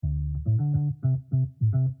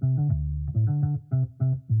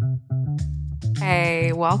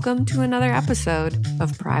Hey, welcome to another episode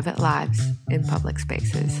of Private Lives in Public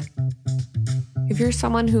Spaces. If you're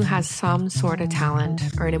someone who has some sort of talent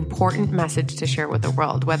or an important message to share with the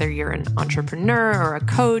world, whether you're an entrepreneur or a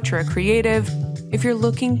coach or a creative, if you're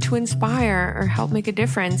looking to inspire or help make a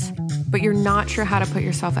difference, but you're not sure how to put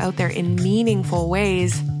yourself out there in meaningful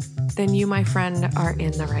ways, then you, my friend, are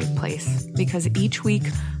in the right place. Because each week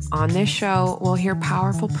on this show, we'll hear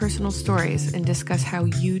powerful personal stories and discuss how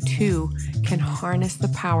you too can harness the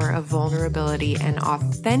power of vulnerability and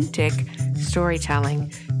authentic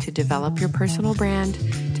storytelling to develop your personal brand,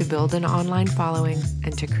 to build an online following,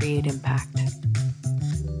 and to create impact.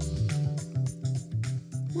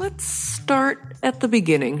 Let's start at the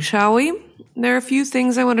beginning, shall we? There are a few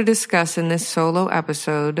things I want to discuss in this solo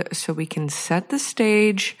episode so we can set the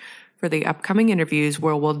stage for the upcoming interviews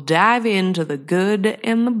where we'll dive into the good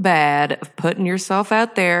and the bad of putting yourself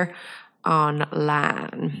out there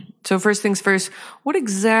online. So first things first, what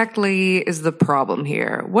exactly is the problem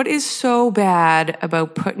here? What is so bad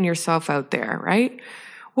about putting yourself out there, right?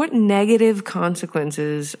 What negative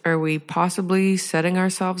consequences are we possibly setting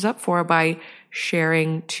ourselves up for by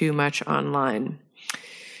sharing too much online?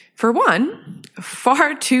 For one,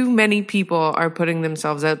 far too many people are putting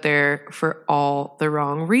themselves out there for all the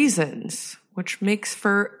wrong reasons, which makes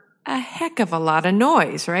for a heck of a lot of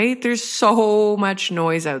noise, right? There's so much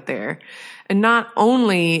noise out there. And not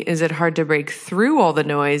only is it hard to break through all the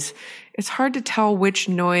noise, it's hard to tell which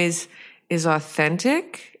noise is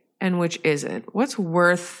authentic and which isn't. What's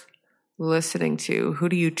worth listening to? Who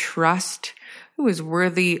do you trust? Who is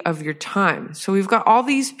worthy of your time? So we've got all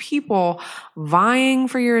these people vying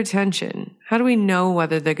for your attention. How do we know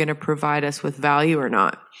whether they're going to provide us with value or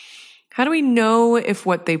not? How do we know if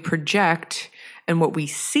what they project and what we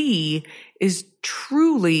see is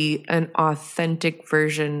truly an authentic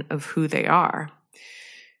version of who they are?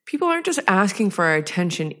 People aren't just asking for our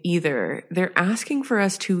attention either. They're asking for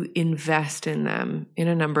us to invest in them in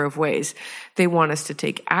a number of ways. They want us to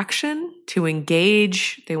take action, to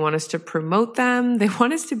engage. They want us to promote them. They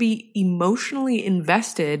want us to be emotionally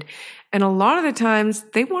invested. And a lot of the times,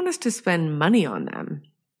 they want us to spend money on them.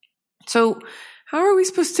 So how are we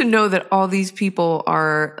supposed to know that all these people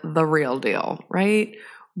are the real deal, right?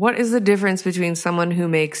 What is the difference between someone who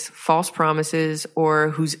makes false promises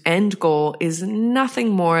or whose end goal is nothing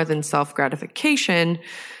more than self-gratification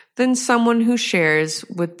than someone who shares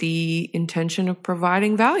with the intention of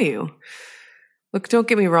providing value? Look, don't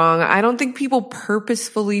get me wrong. I don't think people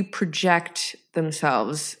purposefully project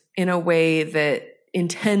themselves in a way that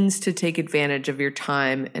intends to take advantage of your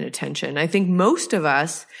time and attention. I think most of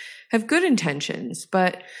us have good intentions,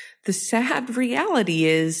 but the sad reality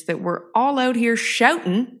is that we're all out here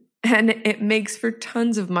shouting, and it makes for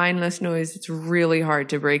tons of mindless noise. It's really hard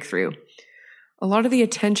to break through. A lot of the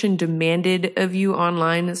attention demanded of you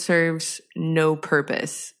online serves no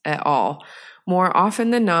purpose at all. More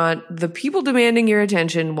often than not, the people demanding your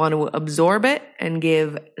attention want to absorb it and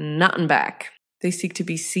give nothing back. They seek to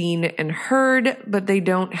be seen and heard, but they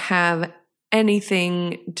don't have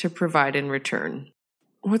anything to provide in return.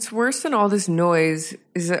 What's worse than all this noise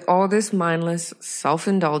is that all this mindless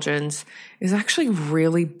self-indulgence is actually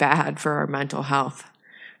really bad for our mental health.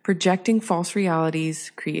 Projecting false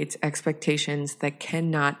realities creates expectations that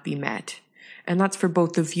cannot be met. And that's for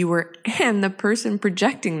both the viewer and the person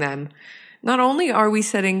projecting them. Not only are we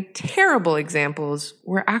setting terrible examples,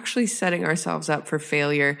 we're actually setting ourselves up for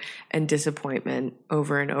failure and disappointment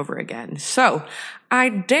over and over again. So I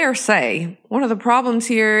dare say one of the problems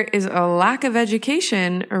here is a lack of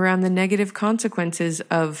education around the negative consequences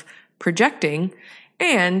of projecting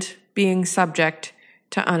and being subject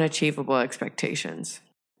to unachievable expectations.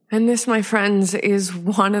 And this, my friends, is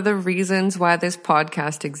one of the reasons why this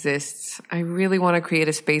podcast exists. I really want to create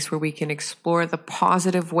a space where we can explore the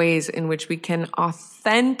positive ways in which we can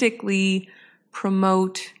authentically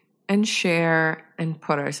promote and share and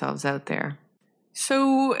put ourselves out there.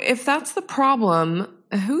 So if that's the problem,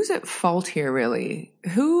 who's at fault here, really?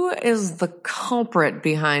 Who is the culprit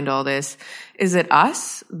behind all this? Is it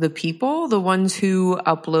us, the people, the ones who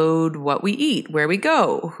upload what we eat, where we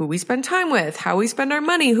go, who we spend time with, how we spend our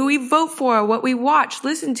money, who we vote for, what we watch,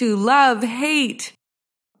 listen to, love, hate?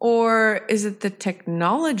 Or is it the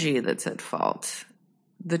technology that's at fault?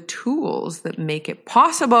 The tools that make it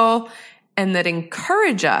possible and that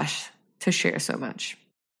encourage us to share so much?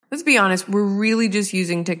 Let's be honest, we're really just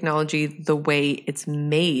using technology the way it's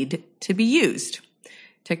made to be used.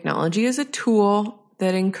 Technology is a tool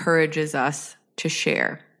that encourages us to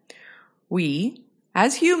share. We,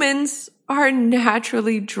 as humans, are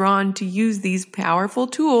naturally drawn to use these powerful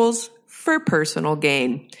tools for personal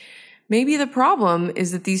gain. Maybe the problem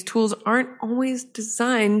is that these tools aren't always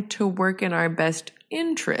designed to work in our best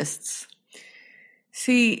interests.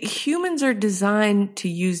 See, humans are designed to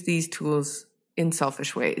use these tools in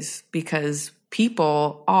selfish ways because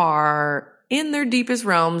people are, in their deepest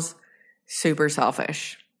realms, super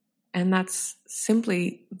selfish. And that's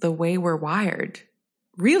simply the way we're wired.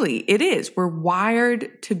 Really, it is. We're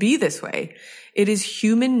wired to be this way. It is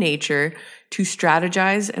human nature to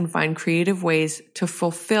strategize and find creative ways to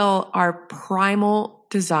fulfill our primal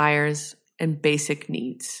desires and basic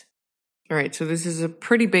needs. All right, so this is a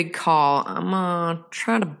pretty big call. I'm going to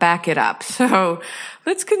try to back it up. So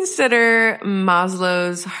let's consider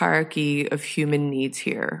Maslow's hierarchy of human needs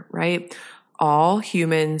here, right? All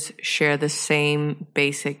humans share the same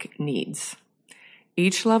basic needs.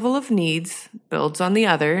 Each level of needs builds on the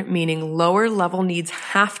other, meaning lower level needs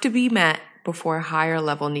have to be met before higher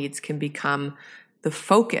level needs can become the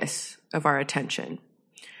focus of our attention.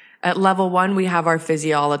 At level 1, we have our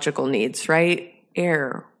physiological needs, right?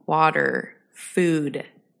 Air, water, food,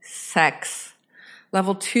 sex.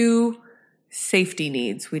 Level 2, safety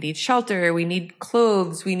needs. We need shelter, we need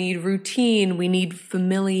clothes, we need routine, we need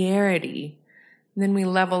familiarity. And then we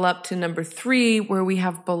level up to number 3, where we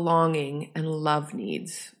have belonging and love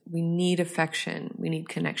needs. We need affection. We need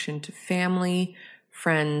connection to family,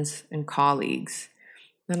 friends, and colleagues.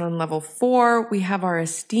 Then on level 4, we have our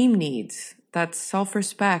esteem needs. That's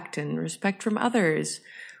self-respect and respect from others.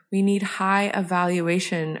 We need high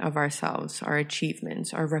evaluation of ourselves, our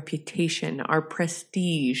achievements, our reputation, our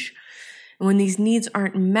prestige. And when these needs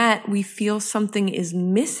aren't met, we feel something is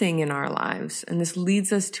missing in our lives. And this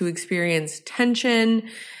leads us to experience tension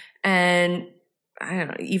and,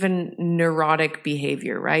 even neurotic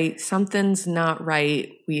behavior, right? Something's not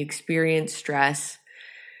right. We experience stress.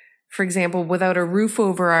 For example, without a roof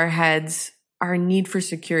over our heads, our need for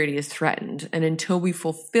security is threatened. And until we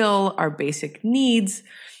fulfill our basic needs,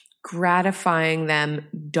 gratifying them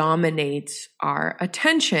dominates our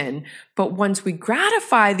attention. But once we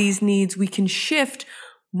gratify these needs, we can shift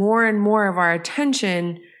more and more of our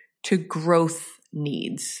attention to growth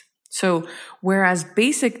needs. So whereas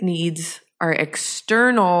basic needs are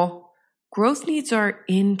external, growth needs are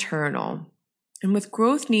internal. And with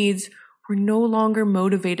growth needs, we're no longer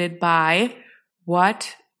motivated by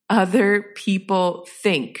what other people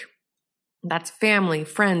think. That's family,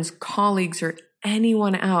 friends, colleagues, or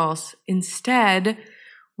anyone else. Instead,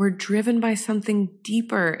 we're driven by something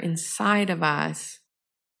deeper inside of us.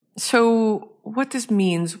 So what this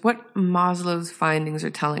means, what Maslow's findings are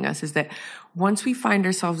telling us is that once we find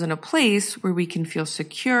ourselves in a place where we can feel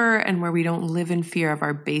secure and where we don't live in fear of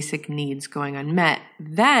our basic needs going unmet,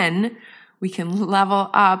 then we can level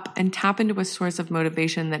up and tap into a source of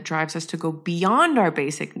motivation that drives us to go beyond our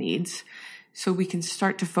basic needs, so we can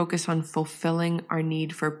start to focus on fulfilling our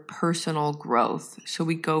need for personal growth. So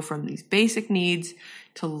we go from these basic needs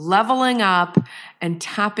to leveling up and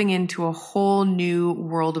tapping into a whole new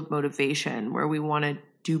world of motivation where we want to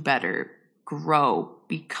do better, grow,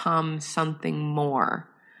 become something more.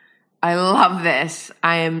 I love this.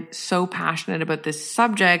 I am so passionate about this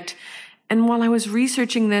subject. And while I was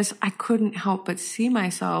researching this, I couldn't help but see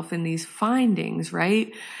myself in these findings,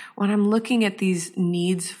 right? When I'm looking at these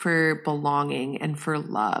needs for belonging and for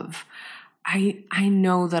love, I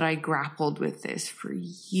know that I grappled with this for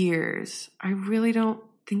years. I really don't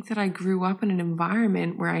think that I grew up in an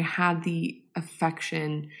environment where I had the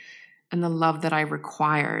affection and the love that I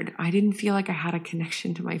required. I didn't feel like I had a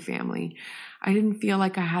connection to my family. I didn't feel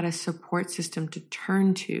like I had a support system to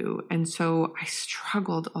turn to. And so I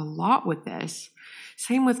struggled a lot with this.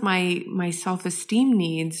 Same with my self-esteem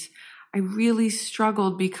needs. I really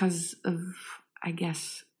struggled because of,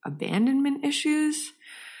 abandonment issues.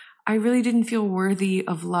 I really didn't feel worthy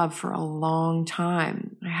of love for a long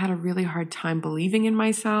time. I had a really hard time believing in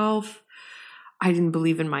myself. I didn't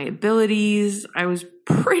believe in my abilities. I was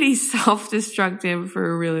pretty self-destructive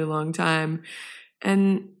for a really long time.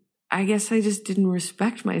 And I guess I just didn't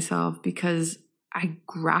respect myself because I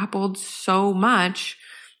grappled so much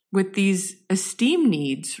with these esteem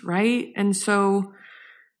needs, right? And so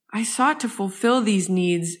I sought to fulfill these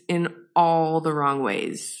needs in all the wrong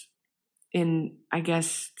ways.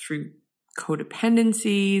 Through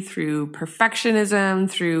codependency, through perfectionism,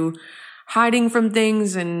 through hiding from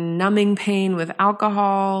things and numbing pain with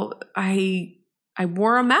alcohol. I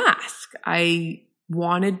wore a mask. I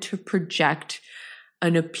wanted to project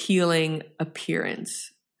an appealing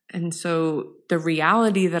appearance. And so the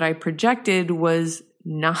reality that I projected was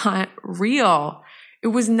not real. It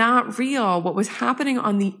was not real. What was happening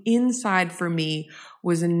on the inside for me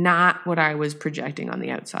was not what I was projecting on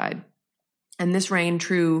the outside. And this rang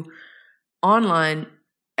true online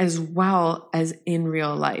as well as in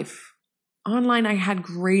real life. Online, I had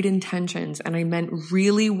great intentions and I meant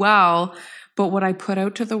really well, but what I put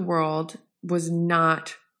out to the world was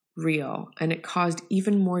not real. And it caused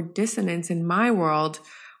even more dissonance in my world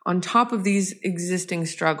on top of these existing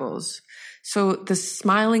struggles. So the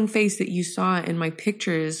smiling face that you saw in my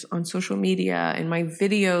pictures on social media, in my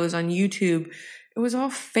videos on YouTube, it was all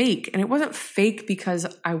fake. And it wasn't fake because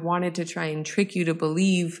I wanted to try and trick you to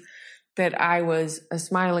believe that I was a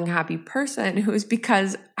smiling, happy person. It was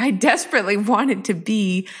because I desperately wanted to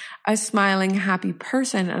be a smiling, happy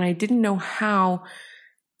person. And I didn't know how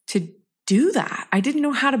to do that. I didn't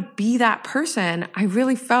know how to be that person. I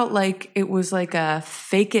really felt like it was like a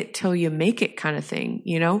fake it till you make it kind of thing,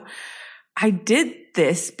 you know? I did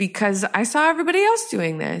this because I saw everybody else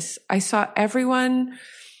doing this. I saw everyone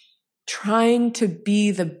trying to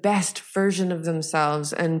be the best version of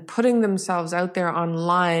themselves and putting themselves out there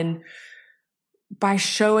online by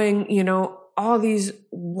showing, you know, all these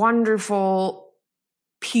wonderful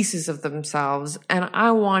pieces of themselves. And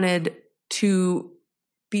I wanted to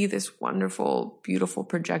be this wonderful, beautiful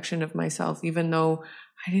projection of myself, even though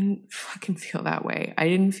I didn't fucking feel that way. I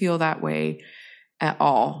didn't feel that way at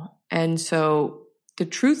all. And so the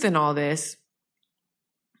truth in all this,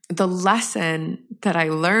 the lesson that I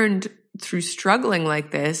learned through struggling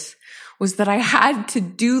like this was that I had to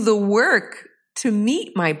do the work to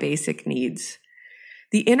meet my basic needs.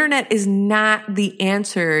 The internet is not the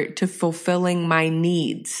answer to fulfilling my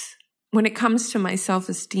needs. When it comes to my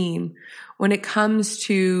self-esteem, when it comes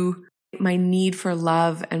to my need for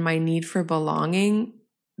love and my need for belonging,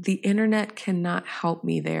 the internet cannot help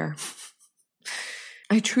me there.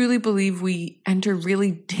 I truly believe we enter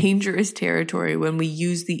really dangerous territory when we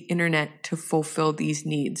use the internet to fulfill these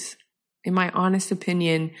needs. In my honest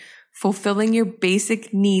opinion, fulfilling your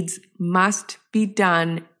basic needs must be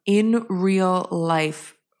done in real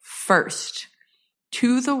life first.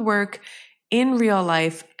 Do the work in real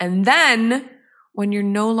life. And then when you're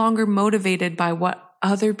no longer motivated by what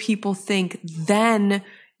other people think, then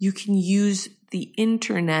you can use the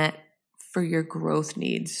internet for your growth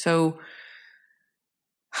needs. So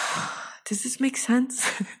does this make sense?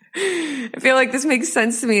 I feel like this makes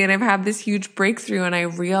sense to me, and I've had this huge breakthrough, and I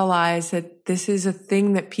realize that this is a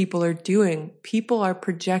thing that people are doing. People are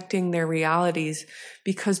projecting their realities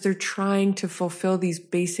because they're trying to fulfill these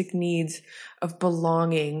basic needs of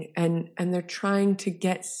belonging, and they're trying to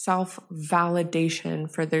get self-validation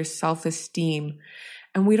for their self-esteem.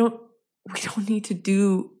 And we don't need to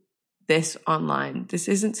do this online. This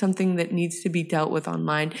isn't something that needs to be dealt with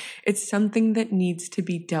online. It's something that needs to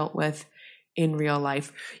be dealt with in real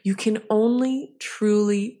life. You can only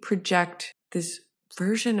truly project this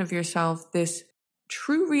version of yourself, this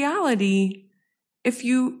true reality, if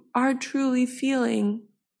you are truly feeling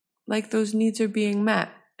like those needs are being met.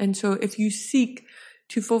 And so if you seek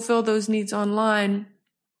to fulfill those needs online,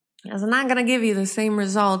 it's not going to give you the same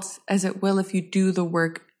results as it will if you do the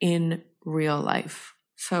work in real life.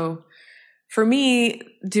 So for me,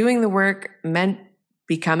 doing the work meant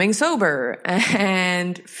becoming sober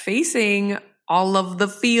and facing all of the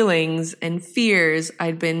feelings and fears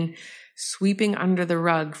I'd been sweeping under the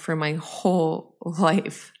rug for my whole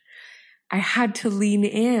life. I had to lean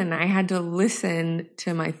in. I had to listen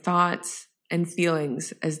to my thoughts and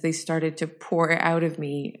feelings as they started to pour out of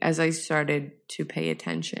me as I started to pay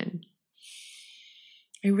attention.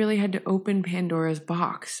 I really had to open Pandora's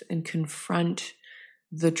box and confront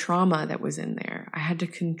the trauma that was in there. I had to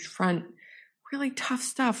confront really tough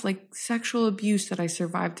stuff like sexual abuse that I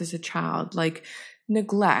survived as a child, like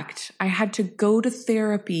neglect. I had to go to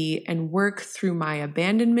therapy and work through my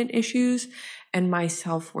abandonment issues and my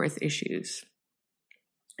self-worth issues.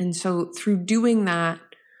 And so through doing that,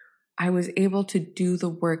 I was able to do the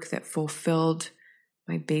work that fulfilled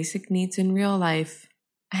my basic needs in real life.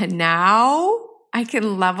 And now I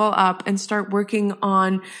can level up and start working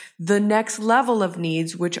on the next level of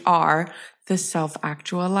needs, which are the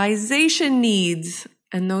self-actualization needs.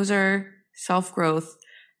 And those are self-growth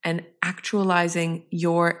and actualizing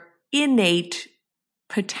your innate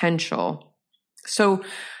potential. So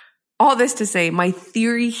all this to say, my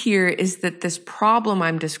theory here is that this problem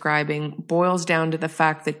I'm describing boils down to the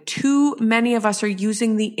fact that too many of us are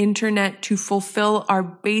using the internet to fulfill our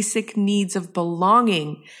basic needs of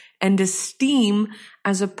belonging and esteem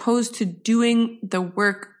as opposed to doing the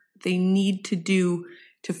work they need to do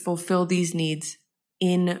to fulfill these needs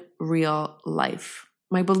in real life.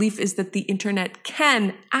 My belief is that the internet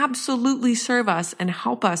can absolutely serve us and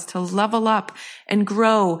help us to level up and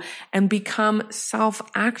grow and become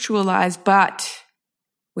self-actualized, but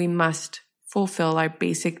we must fulfill our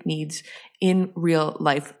basic needs in real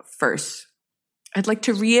life first. I'd like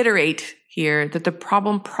to reiterate here that the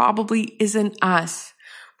problem probably isn't us.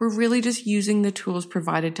 We're really just using the tools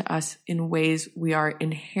provided to us in ways we are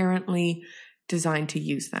inherently designed to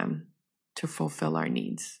use them to fulfill our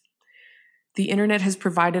needs. The internet has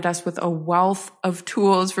provided us with a wealth of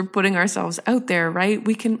tools for putting ourselves out there, right?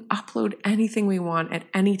 We can upload anything we want at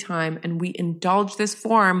any time, and we indulge this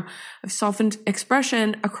form of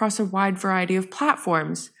self-expression across a wide variety of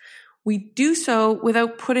platforms. We do so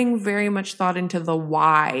without putting very much thought into the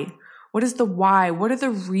why. What is the why? What are the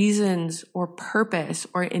reasons or purpose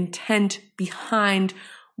or intent behind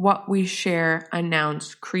what we share,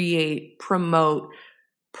 announce, create, promote,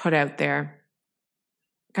 put out there?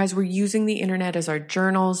 Guys, we're using the internet as our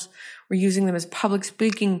journals. We're using them as public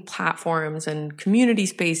speaking platforms and community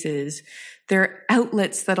spaces. They're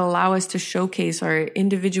outlets that allow us to showcase our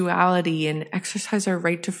individuality and exercise our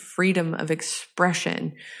right to freedom of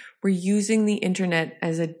expression. We're using the internet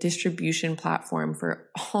as a distribution platform for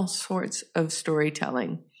all sorts of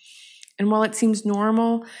storytelling. And while it seems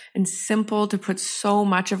normal and simple to put so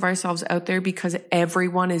much of ourselves out there because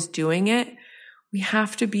everyone is doing it, we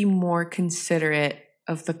have to be more considerate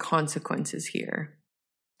of the consequences here.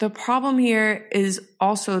 The problem here is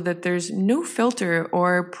also that there's no filter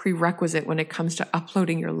or prerequisite when it comes to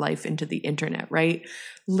uploading your life into the internet, right?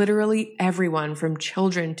 Literally everyone, from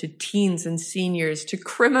children to teens and seniors to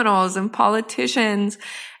criminals and politicians,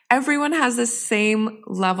 everyone has the same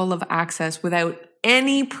level of access without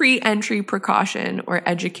any pre-entry precaution or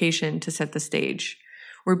education to set the stage.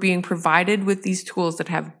 We're being provided with these tools that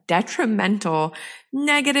have detrimental,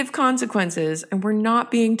 negative consequences, and we're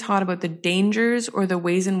not being taught about the dangers or the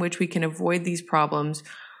ways in which we can avoid these problems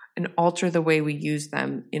and alter the way we use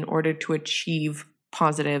them in order to achieve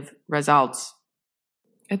positive results.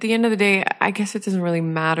 At the end of the day, I guess it doesn't really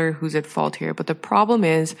matter who's at fault here, but the problem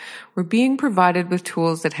is we're being provided with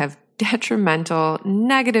tools that have detrimental,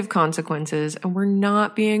 negative consequences, and we're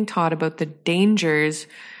not being taught about the dangers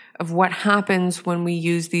of what happens when we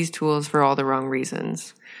use these tools for all the wrong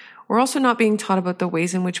reasons. We're also not being taught about the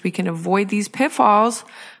ways in which we can avoid these pitfalls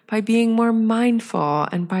by being more mindful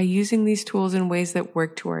and by using these tools in ways that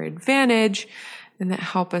work to our advantage and that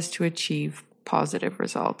help us to achieve positive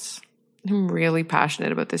results. I'm really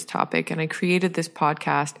passionate about this topic, and I created this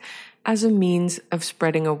podcast as a means of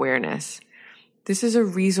spreading awareness. This is a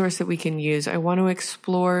resource that we can use. I want to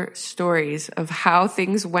explore stories of how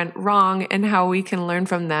things went wrong and how we can learn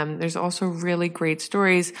from them. There's also really great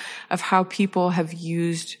stories of how people have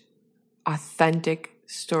used authentic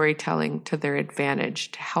storytelling to their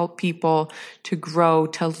advantage to help people to grow,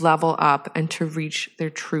 to level up, and to reach their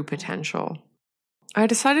true potential. I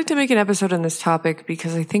decided to make an episode on this topic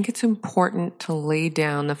because I think it's important to lay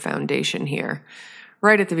down the foundation here.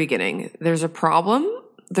 Right at the beginning, there's a problem.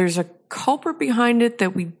 There's a culprit behind it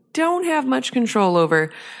that we don't have much control over.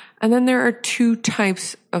 And then there are two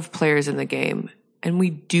types of players in the game. And we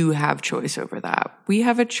do have choice over that. We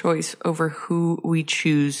have a choice over who we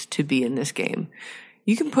choose to be in this game.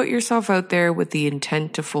 You can put yourself out there with the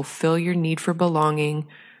intent to fulfill your need for belonging,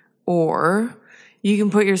 or you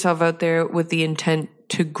can put yourself out there with the intent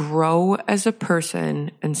to grow as a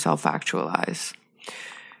person and self-actualize.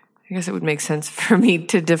 I guess it would make sense for me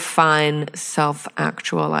to define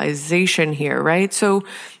self-actualization here, right? So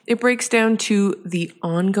it breaks down to the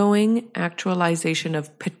ongoing actualization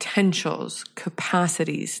of potentials,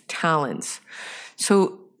 capacities, talents.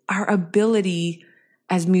 So our ability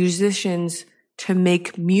as musicians to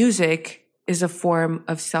make music is a form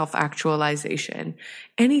of self-actualization.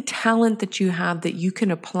 Any talent that you have that you can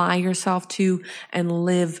apply yourself to and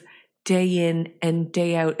live day in and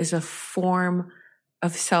day out is a form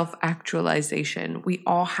of self-actualization. We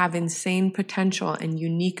all have insane potential and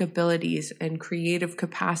unique abilities and creative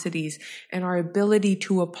capacities, and our ability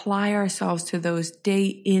to apply ourselves to those day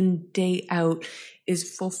in, day out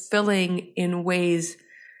is fulfilling in ways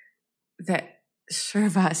that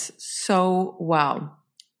serve us so well.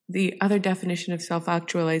 The other definition of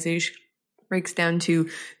self-actualization breaks down to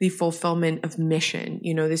the fulfillment of mission.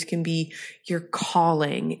 You know, this can be your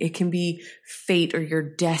calling. It can be fate or your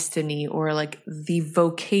destiny or like the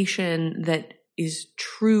vocation that is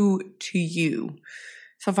true to you.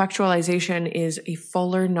 Self-actualization is a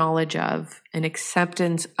fuller knowledge of and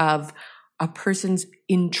acceptance of a person's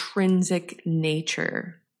intrinsic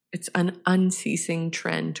nature. It's an unceasing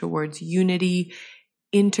trend towards unity,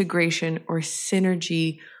 integration, or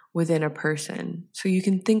synergy within a person. So you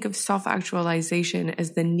can think of self-actualization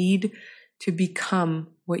as the need to become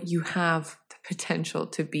what you have the potential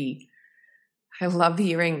to be. I love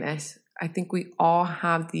hearing this. I think we all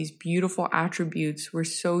have these beautiful attributes. We're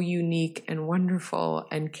so unique and wonderful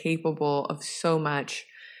and capable of so much.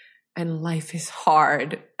 and life is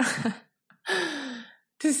hard.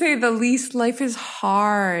 To say the least, life is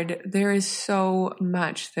hard. There is so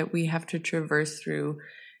much that we have to traverse through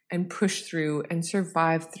and push through and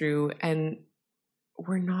survive through, and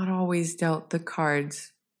we're not always dealt the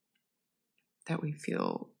cards that we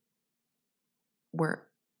feel we're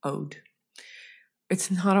owed.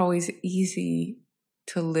 It's not always easy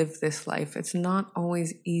to live this life. It's not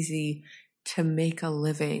always easy to make a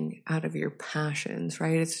living out of your passions,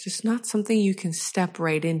 right? It's just not something you can step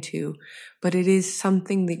right into, but it is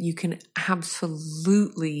something that you can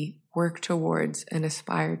absolutely work towards and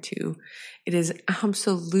aspire to. It is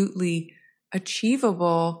absolutely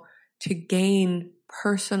achievable to gain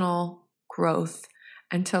personal growth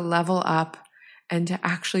and to level up and to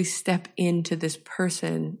actually step into this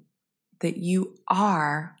person that you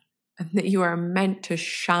are and that you are meant to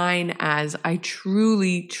shine as. I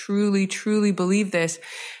truly, truly, truly believe this.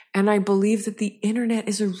 And I believe that the internet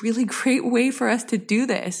is a really great way for us to do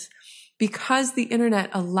this, because the internet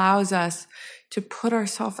allows us to put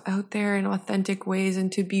ourselves out there in authentic ways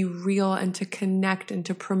and to be real and to connect and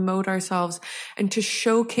to promote ourselves and to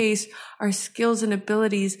showcase our skills and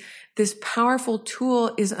abilities. This powerful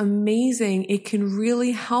tool is amazing. It can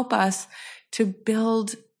really help us to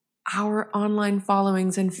build our online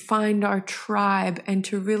followings and find our tribe and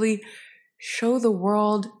to really show the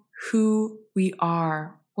world who we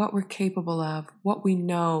are, what we're capable of, what we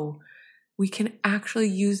know. We can actually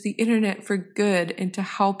use the internet for good and to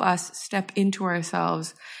help us step into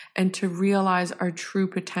ourselves and to realize our true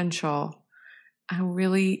potential. I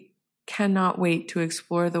really cannot wait to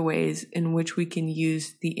explore the ways in which we can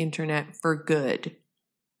use the internet for good.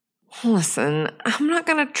 Listen, I'm not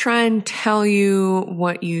going to try and tell you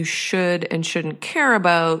what you should and shouldn't care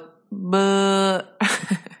about, but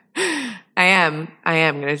I am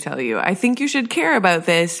going to tell you. I think you should care about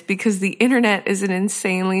this because the internet is an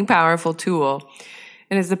insanely powerful tool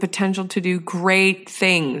and has the potential to do great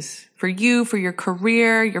things for you, for your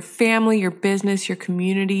career, your family, your business, your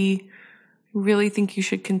community. I really think you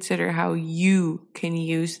should consider how you can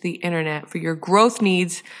use the internet for your growth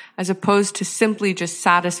needs as opposed to simply just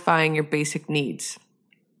satisfying your basic needs.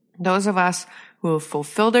 Those of us who have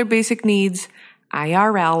fulfilled our basic needs,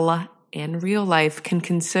 IRL, in real life, can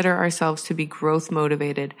consider ourselves to be growth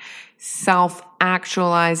motivated,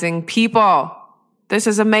 self-actualizing people. This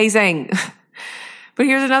is amazing. But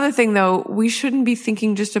here's another thing though. We shouldn't be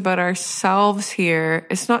thinking just about ourselves here.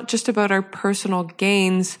 It's not just about our personal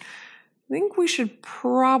gains. I think we should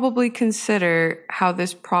probably consider how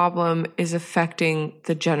this problem is affecting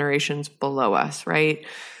the generations below us, right?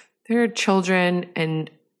 There are children and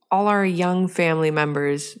all our young family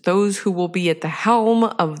members, those who will be at the helm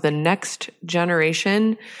of the next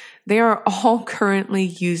generation. They are all currently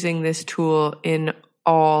using this tool in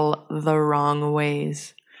all the wrong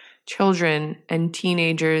ways. Children and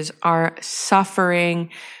teenagers are suffering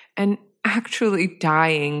and actually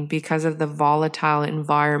dying because of the volatile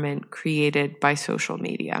environment created by social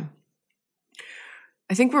media.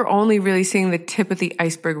 I think we're only really seeing the tip of the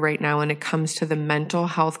iceberg right now when it comes to the mental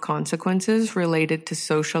health consequences related to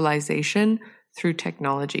socialization through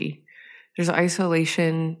technology. There's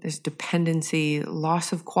isolation, there's dependency,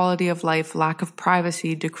 loss of quality of life, lack of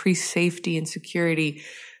privacy, decreased safety and security.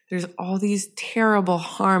 There's all these terrible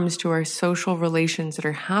harms to our social relations that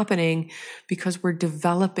are happening because we're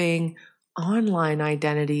developing online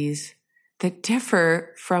identities that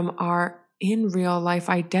differ from our in real life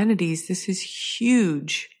identities. This is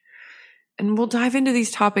huge. And we'll dive into these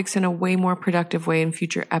topics in a way more productive way in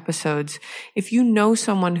future episodes. If you know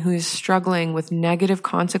someone who is struggling with negative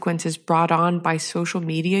consequences brought on by social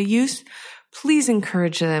media use, please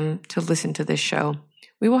encourage them to listen to this show.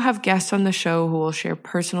 We will have guests on the show who will share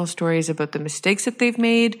personal stories about the mistakes that they've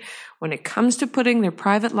made when it comes to putting their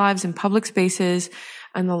private lives in public spaces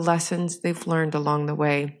and the lessons they've learned along the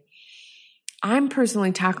way. I'm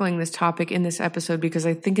personally tackling this topic in this episode because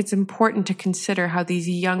I think it's important to consider how these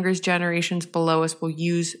younger generations below us will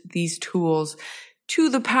use these tools to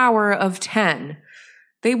the power of 10.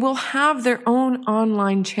 They will have their own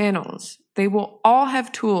online channels. They will all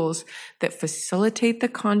have tools that facilitate the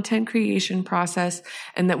content creation process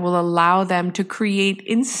and that will allow them to create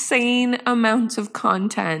insane amounts of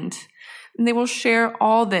content. And they will share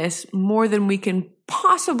all this more than we can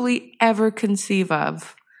possibly ever conceive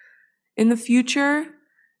of. In the future,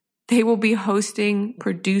 they will be hosting,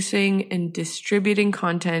 producing, and distributing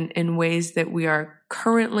content in ways that we are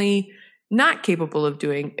currently not capable of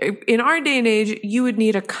doing. In our day and age, you would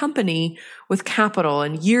need a company with capital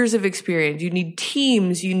and years of experience. You need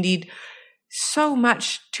teams. You need so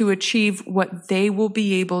much to achieve what they will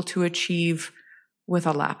be able to achieve with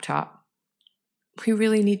a laptop. We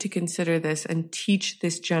really need to consider this and teach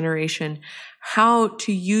this generation how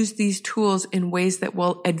to use these tools in ways that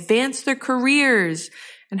will advance their careers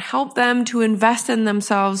and help them to invest in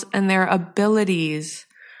themselves and their abilities.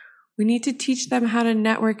 We need to teach them how to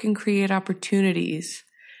network and create opportunities.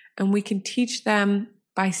 And we can teach them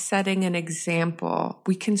by setting an example.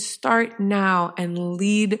 We can start now and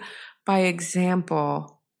lead by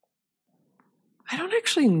example. I don't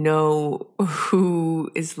actually know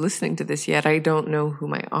who is listening to this yet. I don't know who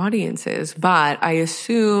my audience is, but I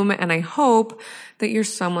assume and I hope that you're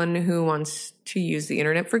someone who wants to use the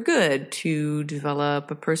internet for good, to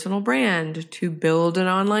develop a personal brand, to build an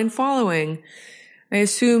online following. I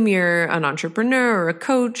assume you're an entrepreneur or a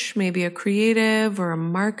coach, maybe a creative or a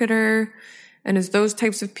marketer. And as those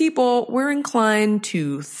types of people, we're inclined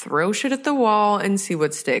to throw shit at the wall and see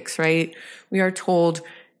what sticks, right? We are told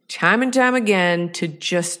time and time again to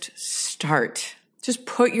just start. Just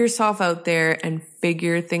put yourself out there and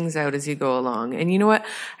figure things out as you go along. And you know what?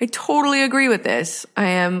 I totally agree with this. I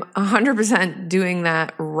am 100% doing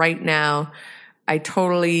that right now. I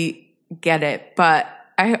totally get it. But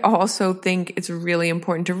I also think it's really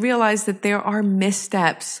important to realize that there are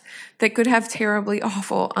missteps that could have terribly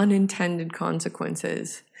awful unintended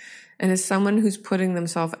consequences. And as someone who's putting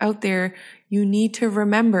themselves out there, you need to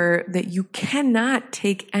remember that you cannot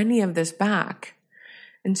take any of this back.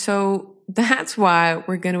 And so that's why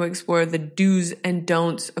we're going to explore the do's and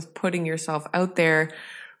don'ts of putting yourself out there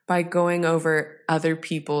by going over other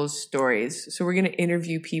people's stories. So we're going to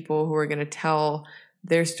interview people who are going to tell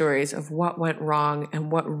their stories of what went wrong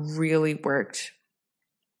and what really worked.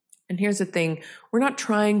 And here's the thing, we're not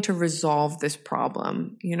trying to resolve this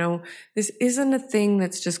problem. This isn't a thing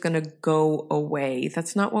that's just going to go away.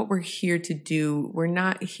 That's not what we're here to do. We're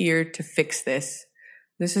not here to fix this.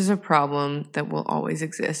 This is a problem that will always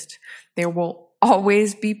exist. There will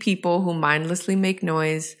always be people who mindlessly make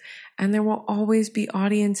noise, and there will always be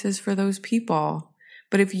audiences for those people.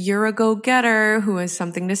 But if you're a go-getter who has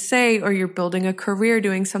something to say, or you're building a career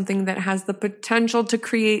doing something that has the potential to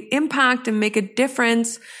create impact and make a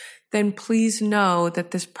difference, then please know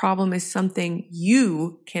that this problem is something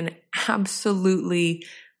you can absolutely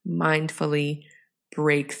mindfully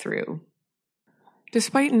break through.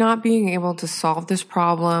 Despite not being able to solve this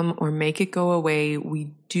problem or make it go away,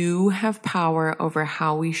 we do have power over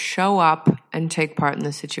how we show up and take part in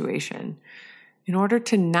the situation. In order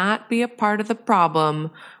to not be a part of the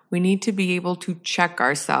problem, we need to be able to check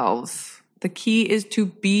ourselves. The key is to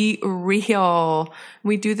be real.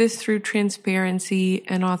 We do this through transparency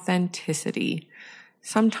and authenticity.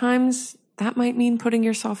 Sometimes that might mean putting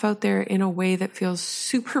yourself out there in a way that feels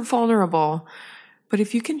super vulnerable. But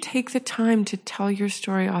if you can take the time to tell your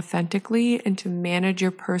story authentically and to manage your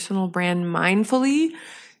personal brand mindfully,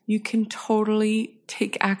 you can totally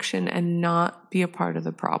take action and not be a part of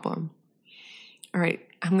the problem. All right,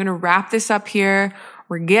 I'm going to wrap this up here.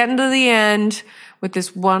 We're getting to the end with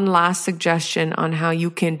this one last suggestion on how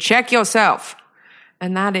you can check yourself.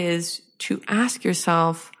 And that is to ask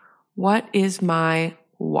yourself, what is my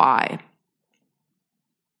why?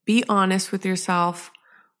 Be honest with yourself.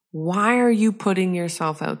 Why are you putting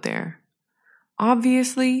yourself out there?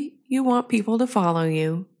 Obviously, you want people to follow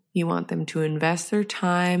you. You want them to invest their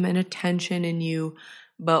time and attention in you.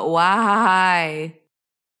 But why?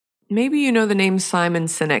 Maybe you know the name Simon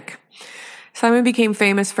Sinek. Simon became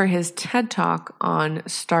famous for his TED Talk on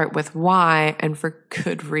Start With Why, and for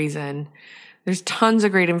good reason. There's tons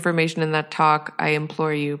of great information in that talk. I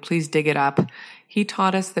implore you, please dig it up. He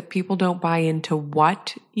taught us that people don't buy into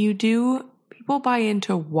what you do, people buy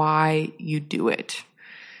into why you do it.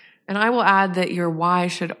 And I will add that your why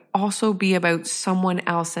should also be about someone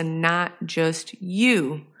else and not just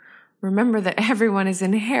you. Remember that everyone is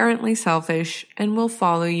inherently selfish and will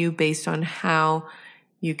follow you based on how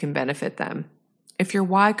you can benefit them. If your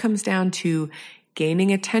why comes down to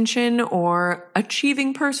gaining attention or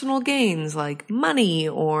achieving personal gains like money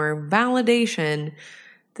or validation,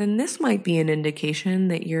 then this might be an indication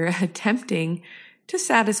that you're attempting to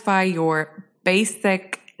satisfy your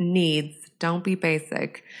basic needs. Don't be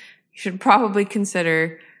basic. You should probably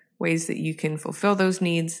consider ways that you can fulfill those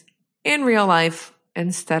needs in real life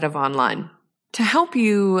instead of online. To help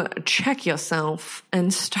you check yourself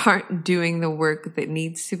and start doing the work that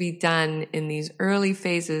needs to be done in these early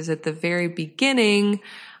phases at the very beginning,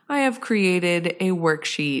 I have created a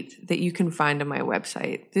worksheet that you can find on my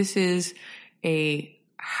website. This is a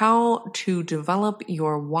how to develop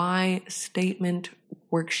your why statement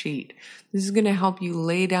worksheet. This is going to help you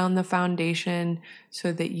lay down the foundation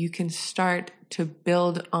so that you can start to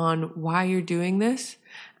build on why you're doing this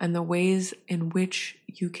and the ways in which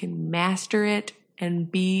you can master it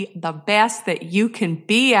and be the best that you can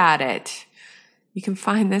be at it. You can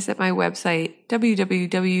find this at my website,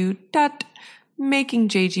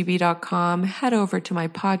 www.makingjgb.com. Head over to my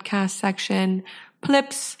podcast section,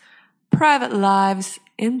 Plips, Private Lives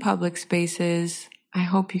in Public Spaces. I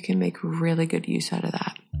hope you can make really good use out of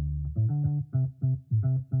that.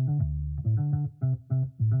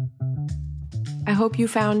 I hope you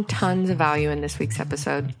found tons of value in this week's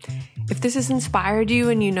episode. If this has inspired you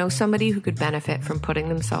and you know somebody who could benefit from putting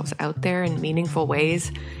themselves out there in meaningful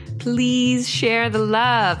ways, please share the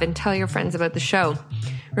love and tell your friends about the show.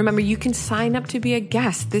 Remember, you can sign up to be a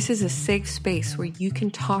guest. This is a safe space where you can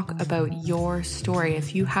talk about your story.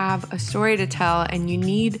 If you have a story to tell and you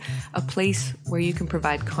need a place where you can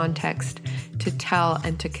provide context to tell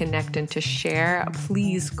and to connect and to share,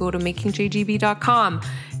 please go to makingjgb.com.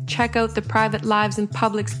 Check out the Private Lives in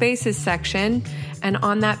Public Spaces section. And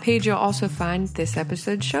on that page, you'll also find this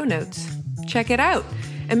episode's show notes. Check it out.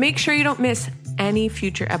 And make sure you don't miss any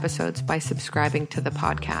future episodes by subscribing to the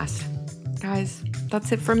podcast. Guys,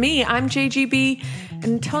 that's it for me. I'm JGB. And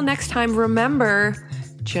until next time, remember,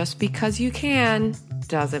 just because you can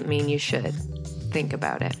doesn't mean you should. Think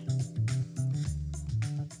about it.